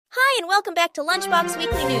Hi, and welcome back to Lunchbox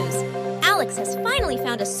Weekly News. Alex has finally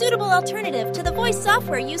found a suitable alternative to the voice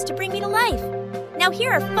software used to bring me to life. Now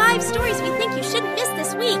here are 5 stories we think you shouldn't miss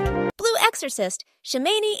this week. Blue Exorcist,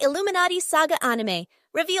 Shimeni Illuminati Saga Anime,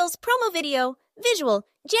 reveals promo video, visual,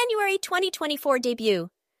 January 2024 debut.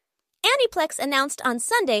 Aniplex announced on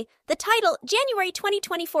Sunday the title January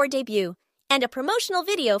 2024 debut, and a promotional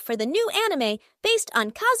video for the new anime based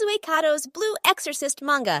on Kazue Kato's Blue Exorcist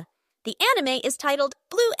manga. The anime is titled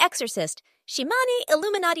Blue Exorcist, Shimane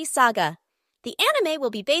Illuminati Saga. The anime will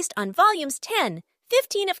be based on volumes 10,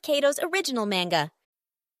 15 of Kato's original manga.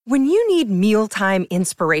 When you need mealtime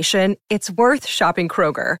inspiration, it's worth shopping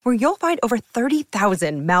Kroger, where you'll find over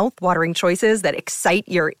 30,000 mouth-watering choices that excite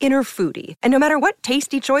your inner foodie. And no matter what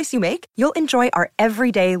tasty choice you make, you'll enjoy our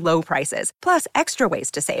everyday low prices, plus extra ways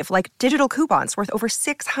to save, like digital coupons worth over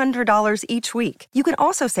 $600 each week. You can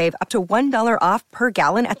also save up to $1 off per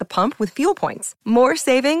gallon at the pump with fuel points. More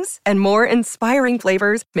savings and more inspiring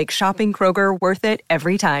flavors make shopping Kroger worth it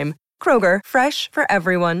every time. Kroger, fresh for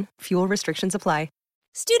everyone. Fuel restrictions apply.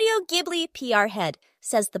 Studio Ghibli PR head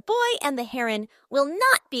says The Boy and the Heron will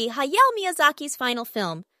not be Hayao Miyazaki's final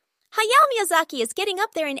film. Hayao Miyazaki is getting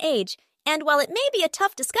up there in age, and while it may be a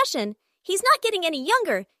tough discussion, he's not getting any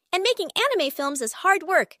younger, and making anime films is hard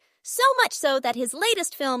work, so much so that his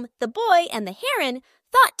latest film, The Boy and the Heron,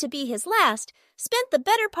 thought to be his last, spent the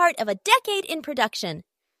better part of a decade in production.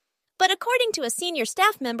 But according to a senior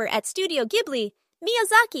staff member at Studio Ghibli,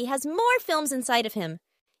 Miyazaki has more films inside of him.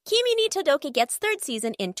 Kimi ni Todoke gets 3rd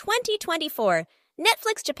season in 2024.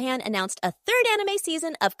 Netflix Japan announced a 3rd anime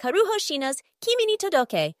season of Karuho Shina's Kimi ni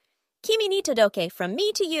Todoke. Kimi ni Todoke From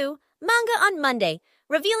Me to You, manga on Monday,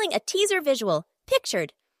 revealing a teaser visual,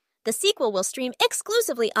 pictured. The sequel will stream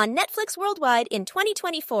exclusively on Netflix worldwide in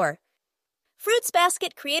 2024. Fruits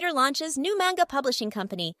Basket creator launches new manga publishing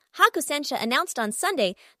company. Hakusensha announced on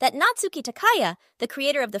Sunday that Natsuki Takaya, the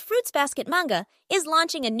creator of the Fruits Basket manga, is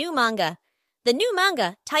launching a new manga. The new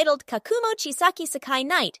manga, titled Kakumo Chisaki Sakai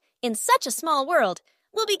Night, In Such a Small World,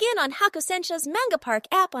 will begin on Hakusensha's Manga Park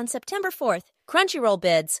app on September 4th. Crunchyroll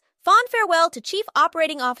bids fond farewell to Chief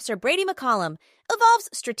Operating Officer Brady McCollum, evolves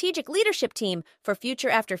strategic leadership team for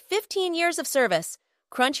future after 15 years of service.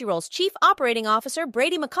 Crunchyroll's Chief Operating Officer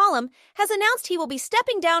Brady McCollum has announced he will be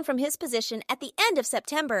stepping down from his position at the end of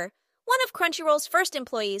September. One of Crunchyroll's first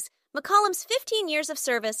employees, McCollum's 15 years of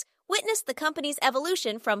service witnessed the company's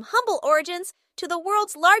evolution from humble origins to the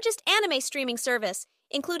world's largest anime streaming service,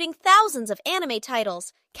 including thousands of anime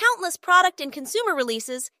titles, countless product and consumer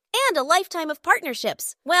releases, and a lifetime of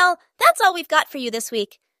partnerships. Well, that's all we've got for you this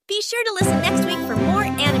week. Be sure to listen next week for more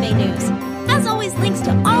anime news. As always, links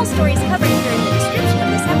to all stories covered here in the description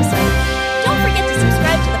of this episode. Don't forget to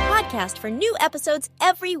subscribe to the podcast for new episodes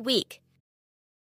every week.